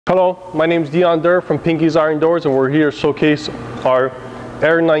Hello, my name is Dion Durr from Pinky's Iron Doors, and we're here to showcase our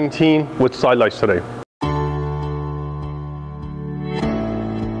Air 19 with Sidelights today.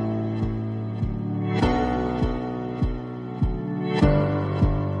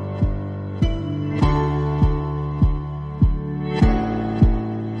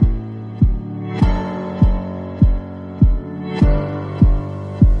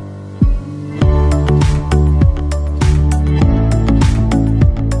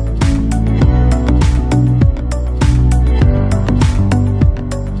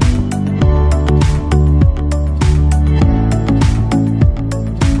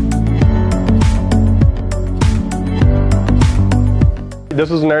 This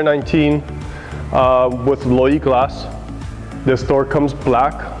is an Air 19 with low-E glass. This door comes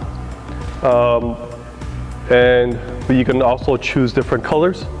black, but you can also choose different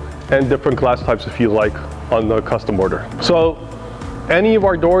colors and different glass types if you like on the custom order. So any of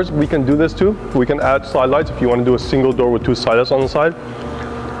our doors we can do this to. We can add sidelights if you want to do a single door with two sidelights on the side.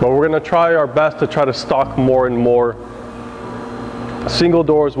 But we're going to try our best to try to stock more and more single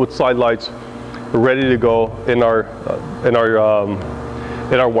doors with sidelights ready to go in our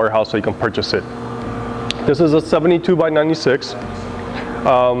warehouse, so you can purchase it. This is a 72 by 96.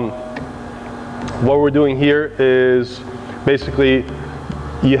 What we're doing here is basically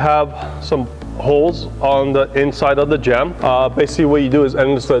you have some holes on the inside of the jamb. Basically what you do is,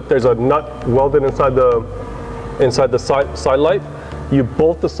 and there's a nut welded inside the side light. You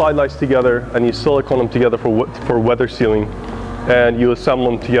bolt the side lights together and you silicone them together for weather sealing, and you assemble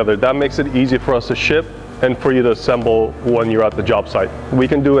them together. That makes it easy for us to ship and for you to assemble when you're at the job site. We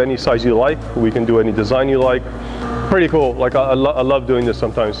can do any size you like, we can do any design you like. Pretty cool. Like I love doing this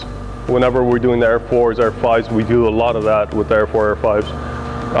sometimes. Whenever we're doing the Air 4s, Air 5s, we do a lot of that with the Air 4, Air 5s.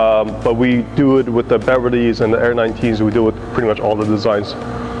 But we do it with the Beverleys and the Air 19s, we do it with pretty much all the designs.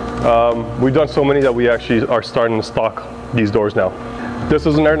 We've done so many that we actually are starting to stock these doors now. This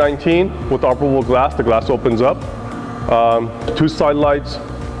is an Air 19 with operable glass. The glass opens up. Two side lights.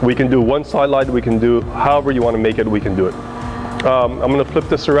 We can do one side light, we can do however you want to make it, we can do it. I'm going to flip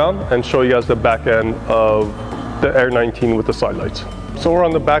this around and show you guys the back end of the Air 19 with the side lights. So we're on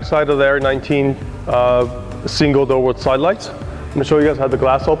the back side of the Air 19 single door with side lights. I'm going to show you guys how the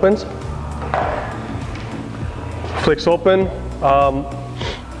glass opens. Flicks open.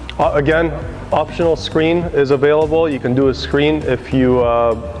 Again, optional screen is available. You can do a screen if you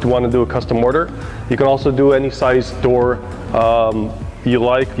want to do a custom order. You can also do any size door you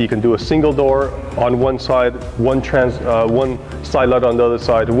like. You can do a single door on one side, one side light on the other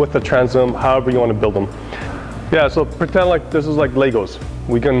side with the transom, however you want to build them. Yeah, so pretend like this is like Legos.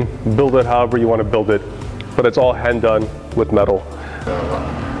 We can build it however you want to build it, but it's all hand done with metal.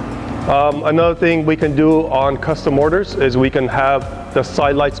 Another thing we can do on custom orders is we can have the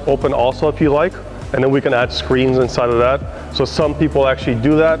side lights open also if you like, and then we can add screens inside of that. So some people actually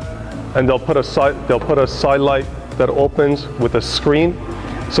do that, and they'll put a side light that opens with a screen,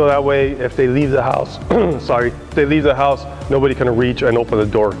 so that way if they leave the house, nobody can reach and open the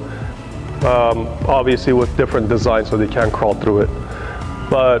door. Obviously with different designs so they can't crawl through it.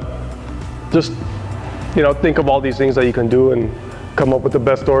 But just, you know, think of all these things that you can do and come up with the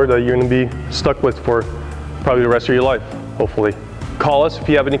best door that you're going to be stuck with for probably the rest of your life, hopefully. Call us if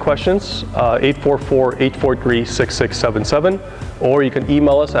you have any questions, 844-843-6677, or you can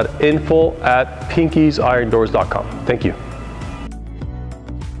email us at info@pinkysirondoors.com. Thank you.